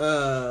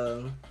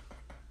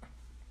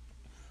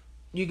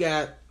 You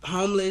got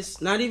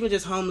homeless, not even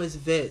just homeless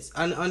vets.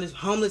 I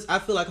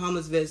feel like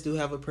homeless vets do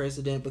have a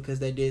precedent because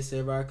they did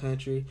serve our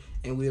country,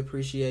 and we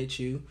appreciate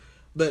you.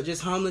 But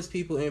just homeless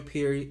people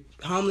period.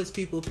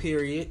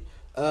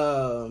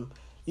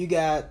 You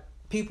got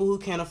people who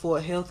can't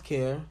afford health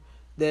care,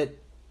 that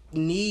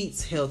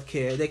needs health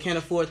care. They can't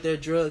afford their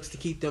drugs to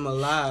keep them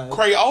alive.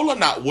 Crayola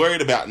not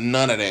worried about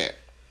none of that.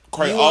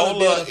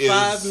 Crayola is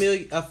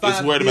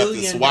worried about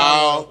this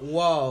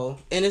wall,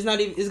 and it's not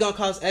even. It's gonna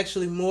cost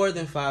actually more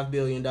than $5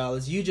 billion.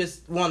 You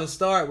just want to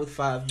start with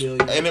 $5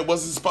 billion, and it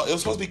was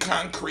supposed to be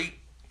concrete,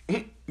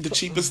 the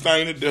cheapest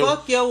thing to do.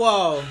 Fuck your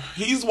wall.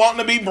 He's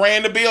wanting to be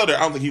brand the builder. I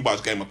don't think he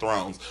watched Game of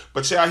Thrones,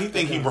 but yeah, he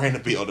think he brand the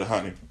builder,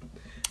 honey.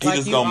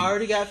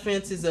 Already got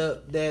fences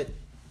up that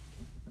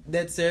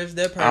serves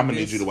their purpose. I'm gonna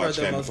need you to watch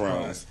Game of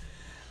Thrones.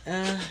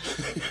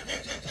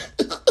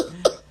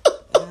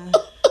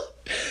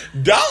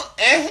 Don't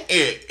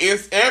it.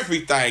 It's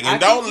everything. And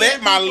don't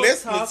let my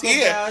listeners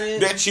hear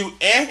that you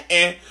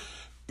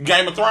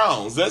Game of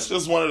Thrones. That's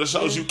just one of the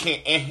shows you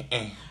can't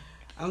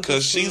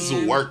because she's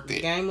worth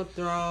it. Game of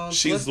Thrones.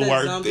 She's What's that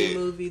worth zombie it.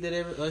 movie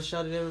that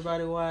show that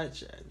everybody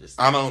watch?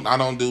 I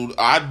don't do.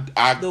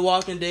 The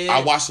Walking Dead.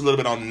 I watched a little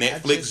bit on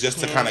Netflix just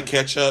to kind of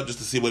catch up, just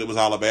to see what it was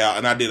all about,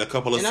 and I did a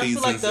couple of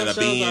seasons in a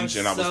binge,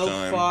 and I was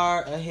done. So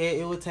far ahead,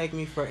 it would take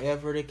me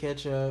forever to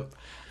catch up.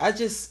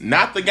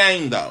 Not the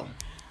game though.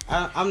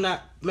 I'm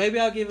not. Maybe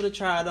I'll give it a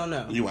try. I don't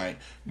know. You ain't.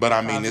 But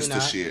I mean, Probably it's not.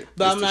 the shit.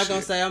 But it's I'm the not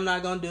gonna shit. say I'm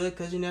not gonna do it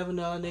because you never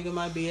know. A nigga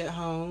might be at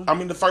home. I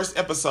mean, the first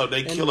episode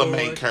they kill a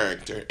main bored.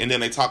 character, and then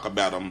they talk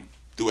about him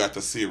throughout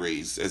the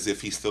series as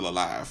if he's still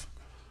alive,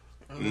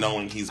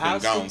 knowing he's been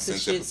gone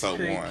since episode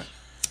 1.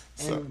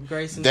 So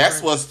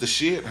that's what's the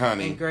shit,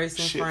 honey. And Grace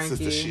and Shits Frankie. is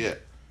the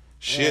shit.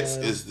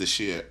 Shits is the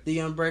shit. The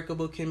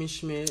Unbreakable Kimmy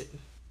Schmidt.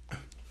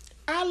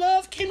 I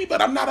love Kimmy,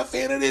 but I'm not a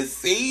fan of this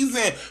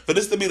season. For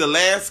this to be the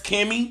last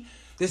Kimmy.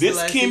 This the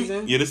last Kimmy,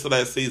 season? Yeah, this is the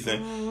last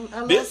season.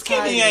 I This love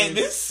Kimmy Titans.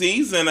 this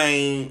season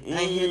ain't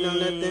hitting on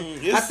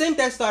nothing. I think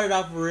that started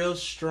off real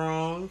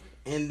strong,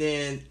 and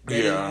then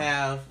they didn't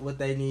have what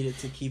they needed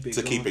to keep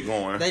it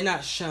going. They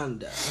not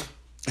Shonda.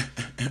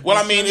 Well,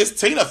 I mean, it's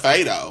Tina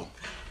Fey though.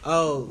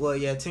 Oh, well,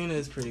 yeah, Tina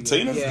is pretty good.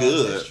 Tina's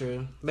good. That's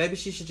true. Maybe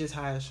she should just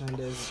hire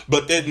Shonda.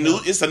 But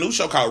it's a new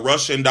show called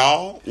Russian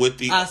Doll with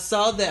the. I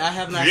saw that. I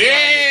have not.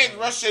 Yeah,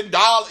 Russian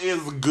Doll is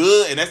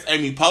good, and that's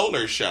Amy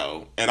Poehler's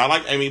show, and I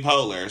like Amy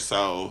Poehler.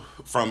 So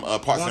from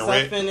Parks and Rec. Once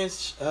I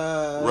finish,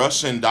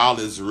 Russian Doll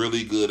is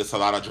really good. It's a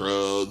lot of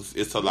drugs.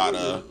 It's a lot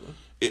of.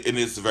 And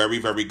it's very,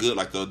 very good.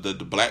 Like the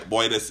black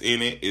boy that's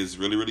in it is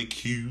really, really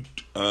cute.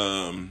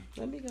 Let me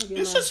go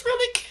it's just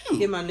really cute.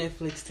 Get my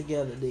Netflix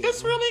together, dude.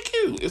 It's really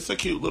cute. It's a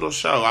cute little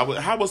show.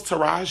 How was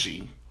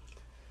Taraji?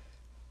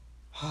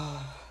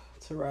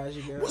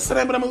 Taraji girl. What's the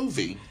name of the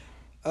movie?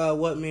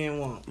 What Men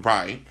Want.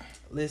 Right.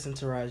 Listen,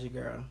 Taraji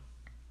girl,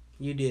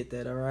 you did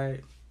that, all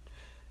right?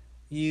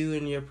 You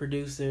and your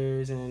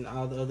producers and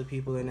all the other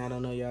people, and I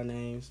don't know y'all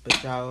names,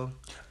 but y'all.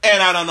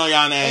 And I don't know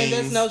y'all names.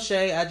 And there's no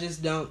shade. I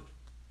just don't.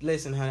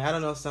 Listen, honey, I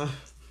don't know some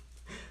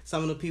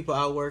of the people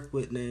I work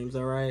with names,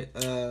 all right?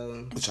 But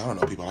I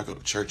don't know people I go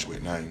to church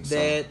with names.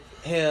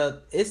 Hell,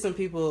 it's some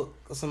people,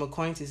 some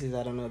acquaintances,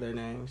 I don't know their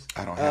names.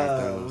 I don't have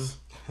those.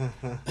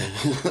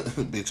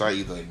 Bitch, I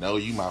either know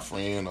you my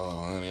friend or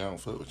honey, I don't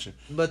fuck with you.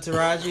 But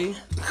Taraji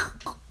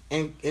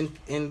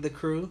and the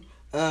crew.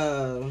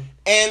 And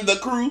the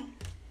crew.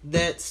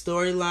 That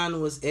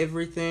storyline was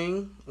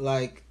everything.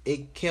 Like,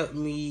 it kept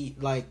me,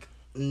 like,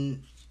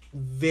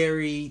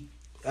 very...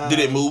 Did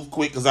it move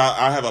quick? Because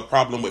I have a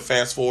problem with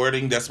fast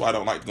forwarding. That's why I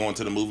don't like going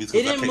to the movies,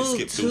 because I can't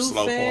skip through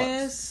slow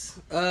parts.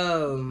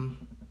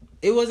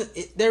 It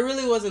wasn't. There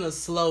really wasn't a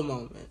slow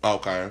moment.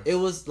 Okay. It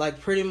was like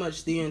pretty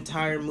much the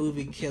entire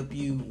movie kept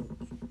you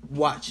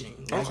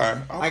watching. Like, okay.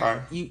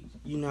 Like you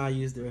know I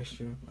use the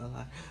restroom a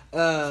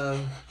lot.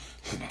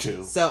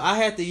 Too. So I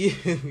had to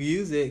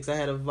use it because I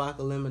had a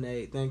vodka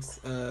lemonade. Thanks.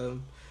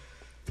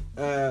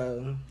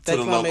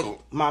 Thanks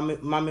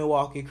my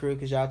Milwaukee crew,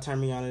 because y'all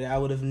turned me on to that. I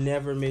would have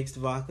never mixed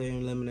vodka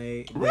and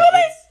lemonade.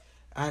 Really?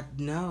 I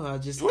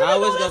always go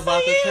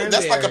vodka cranberry.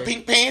 That's like a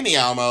pink panty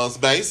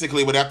almost,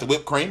 basically, without the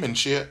whipped cream and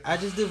shit. I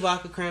just do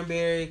vodka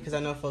cranberry because I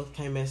know folks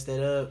can't mess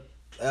that up.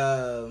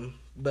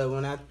 But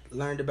when I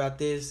learned about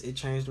this, it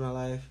changed my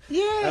life.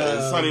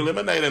 Yeah, Sunny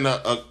lemonade and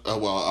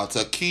a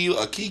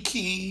tequila, a kiki.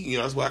 You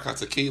know, that's why I call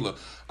tequila.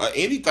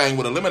 Anything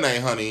with a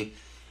lemonade, honey,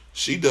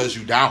 she does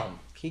you down.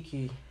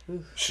 Kiki.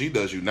 She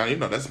does you now. You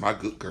know that's my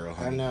good girl,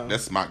 honey. I know.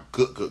 That's my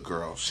good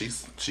girl. She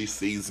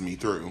sees me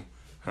through,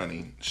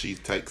 honey. She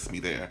takes me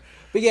there.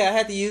 But yeah, I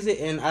had to use it,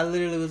 and I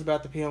literally was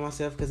about to pee on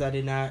myself because I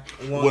did not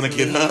want to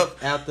get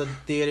up out the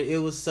theater. It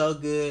was so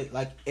good.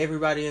 Like,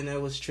 everybody in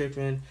there was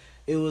tripping.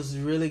 It was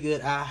really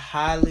good. I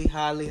highly,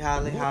 highly,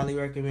 highly, highly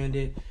recommend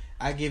it.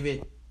 I give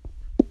it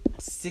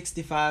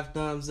 65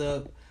 thumbs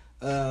up.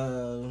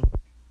 I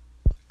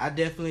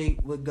definitely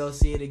would go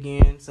see it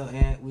again. So,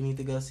 Aunt, we need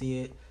to go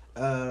see it.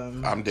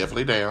 I'm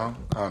definitely down.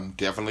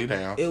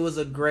 It was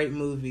a great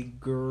movie.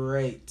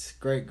 Great.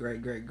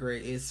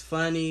 It's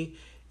funny.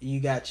 You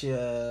got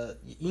your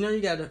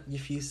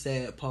few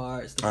sad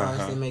parts. The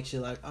parts that makes you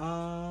like,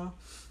 oh.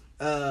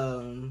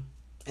 And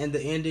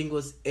the ending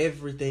was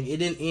everything. It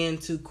didn't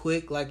end too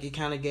quick. Like, it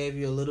kind of gave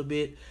you a little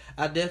bit.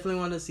 I definitely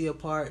want to see a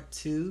part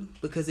 2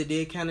 because it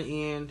did kind of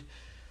end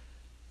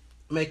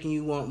making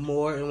you want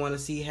more and want to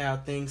see how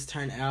things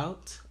turn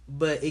out.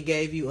 But it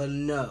gave you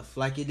enough.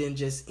 Like, it didn't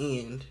just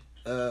end.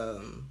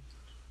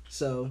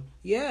 So,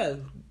 yeah.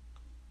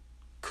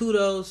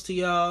 Kudos to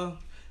y'all.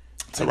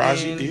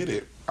 Taraji did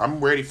it.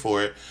 I'm ready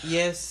for it.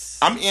 Yes.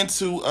 I'm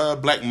into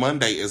Black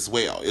Monday as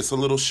well. It's a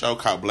little show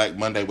called Black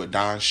Monday with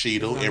Don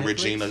Cheadle and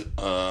Regina.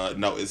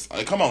 No, it's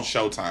come on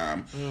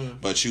Showtime.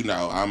 But you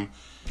know,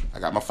 I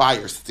got my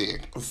Fire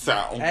Stick. So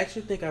I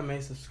actually think I may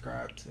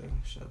subscribe to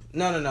show.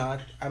 No.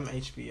 I'm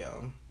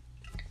HBO.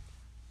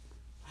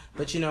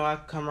 But you know, I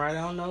come right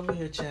on over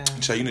here, child.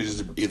 So you need to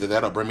just either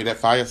that or bring me that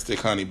Fire Stick,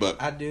 honey.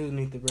 But I do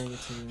need to bring it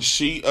to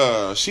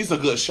you. She's a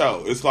good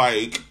show. It's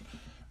like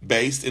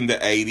based in the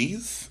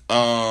 80s.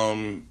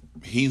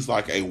 He's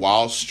like a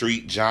Wall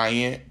Street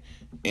giant,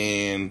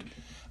 and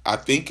I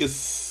think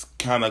it's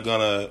kind of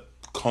gonna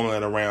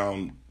culminate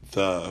around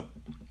the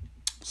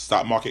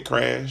stock market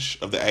crash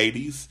of the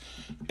 80s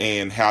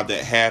and how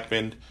that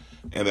happened,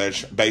 and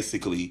that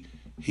basically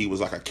he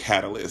was like a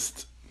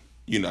catalyst,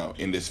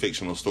 in this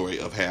fictional story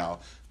of how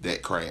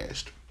that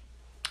crashed.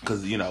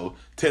 Because,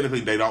 technically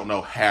they don't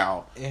know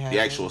how the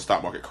actual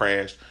stock market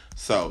crashed.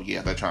 So,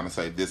 yeah, they're trying to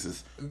say this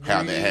is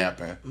how that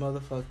happened.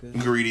 Motherfuckers.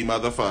 Greedy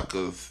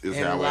motherfuckers is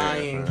and how it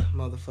lying happened.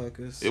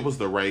 Motherfuckers. It was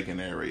the Reagan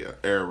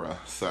era.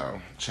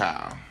 So,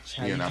 child.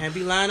 You can't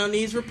be lying on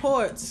these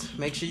reports.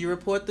 Make sure you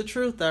report the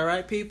truth, all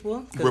right,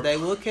 people? Because they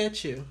will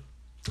catch you.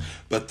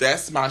 But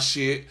that's my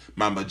shit.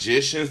 My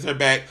magicians are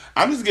back.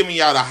 I'm just giving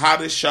y'all the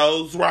hottest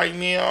shows right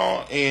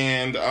now.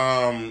 And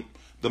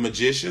the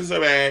magicians are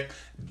back.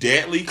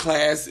 Deadly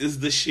Class is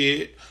the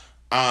shit.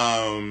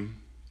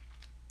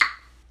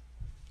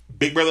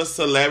 Big Brother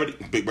Celebrity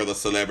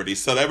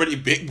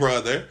Big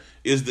Brother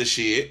is the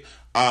shit.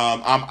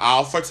 I'm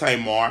all for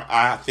Tamar.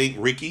 I think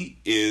Ricky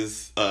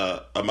is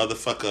a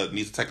motherfucker,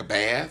 needs to take a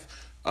bath.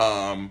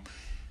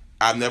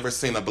 I've never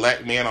seen a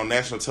black man on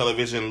national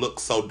television look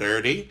so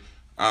dirty.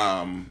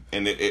 And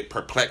it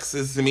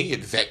perplexes me, it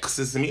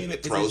vexes me, and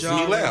it throws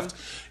me left.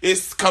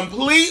 It's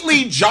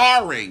completely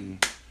jarring.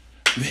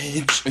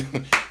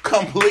 Bitch.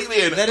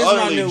 Completely and utterly jarring. That is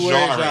my new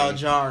word, y'all,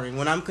 jarring.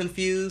 When I'm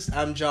confused,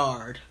 I'm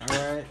jarred.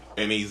 Alright?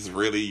 And he's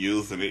really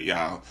using it,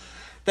 y'all.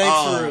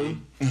 Thanks, Rue.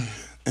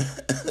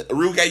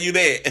 Rue gave you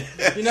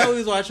that. We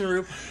was watching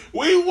Rue.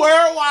 We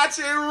were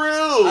watching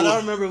Rue. I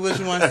don't remember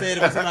which one said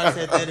it, but somebody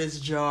said that is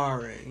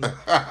jarring.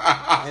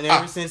 And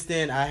ever since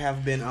then, I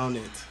have been on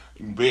it.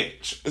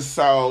 Bitch.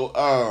 So,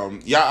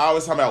 y'all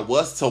always talking about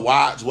what's to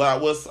watch,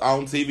 what's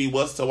on TV,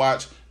 what's to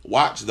watch.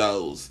 Watch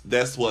those.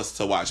 That's what's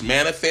to watch.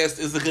 Manifest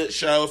is a good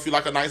show if you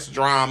like a nice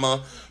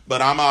drama,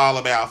 but I'm all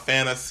about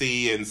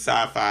fantasy and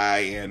sci-fi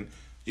and,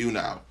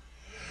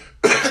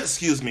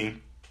 excuse me,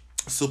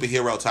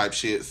 superhero type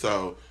shit.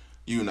 So,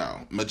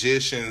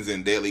 magicians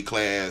and Deadly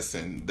Class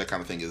and that kind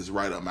of thing is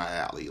right up my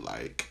alley.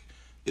 Like,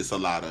 it's a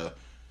lot of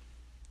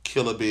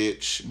kill a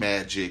bitch,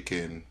 magic,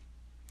 and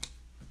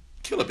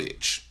kill a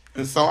bitch.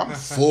 And so I'm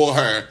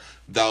for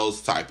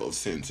those type of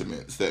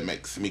sentiments that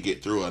makes me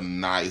get through a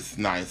nice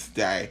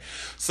day.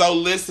 So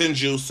listen,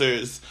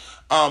 juicers,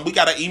 we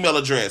got an email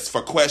address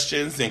for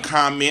questions and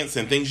comments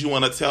and things you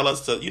want to tell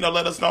us to,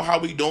 let us know how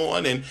we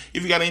doing. And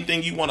if you got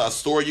anything you want, a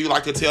story you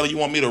like to tell, you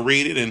want me to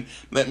read it and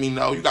let me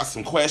know. You got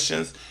some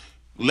questions,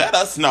 let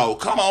us know.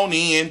 Come on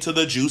in to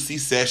the Juicy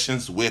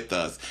Sessions with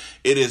us.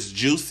 It is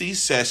Juicy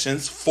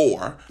Sessions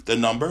 4, the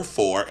number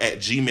 4 at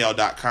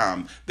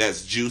gmail.com.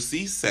 That's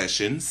Juicy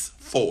Sessions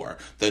 4,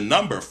 the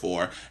number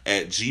 4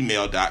 at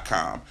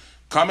gmail.com.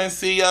 Come and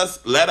see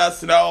us. Let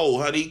us know,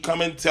 honey.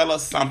 Come and tell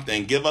us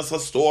something. Give us a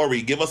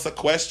story. Give us a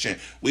question.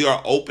 We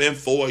are open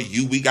for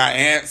you. We got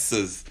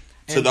answers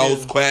to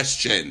those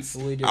questions.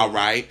 We do. All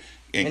right?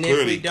 And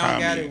if we don't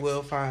got it,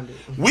 we'll find it.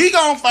 We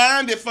gonna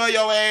find it for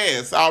your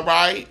ass. All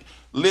right?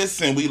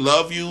 Listen, we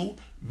love you.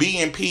 Be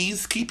in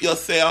peace. Keep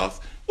yourself.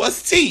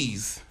 What's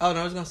T's? Oh, no,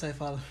 I was going to say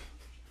follow.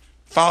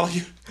 Follow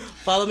you?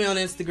 Follow me on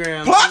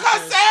Instagram. Plug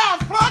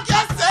herself. Plug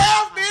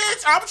yourself,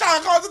 bitch. I'm trying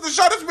to call to the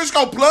show. This bitch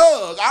gonna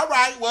plug. All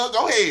right, well,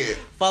 go ahead.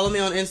 Follow me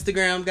on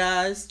Instagram,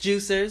 guys.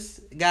 Juicers,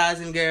 guys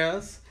and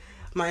girls.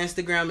 My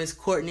Instagram is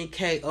Courtney,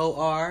 KORTNEY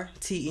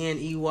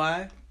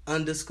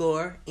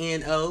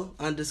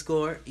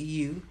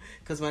 _NO_U.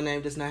 Because my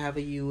name does not have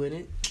a U in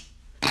it.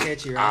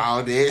 Catch you, right?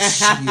 Oh, that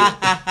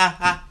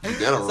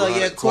shit. So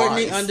yeah,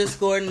 Courtney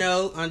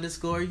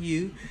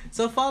 _no_U.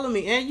 So follow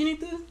me. And you need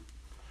to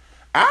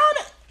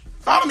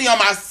follow me on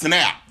my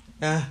Snap.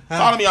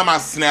 Follow me on my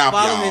Snap,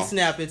 follow y'all. me on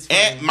Snap. It's fun.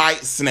 Ant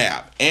Might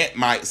Snap. Ant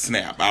Might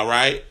Snap. All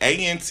right.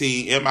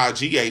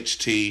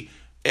 ANTMIGHTSNAP.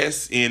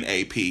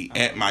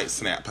 Ant Might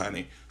Snap,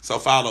 honey. So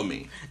follow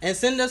me and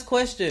send us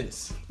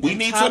questions. We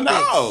need to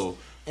know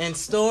and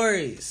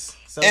stories.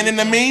 So and in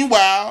the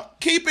meanwhile,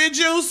 keep it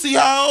juicy,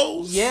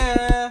 hoes.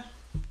 Yeah.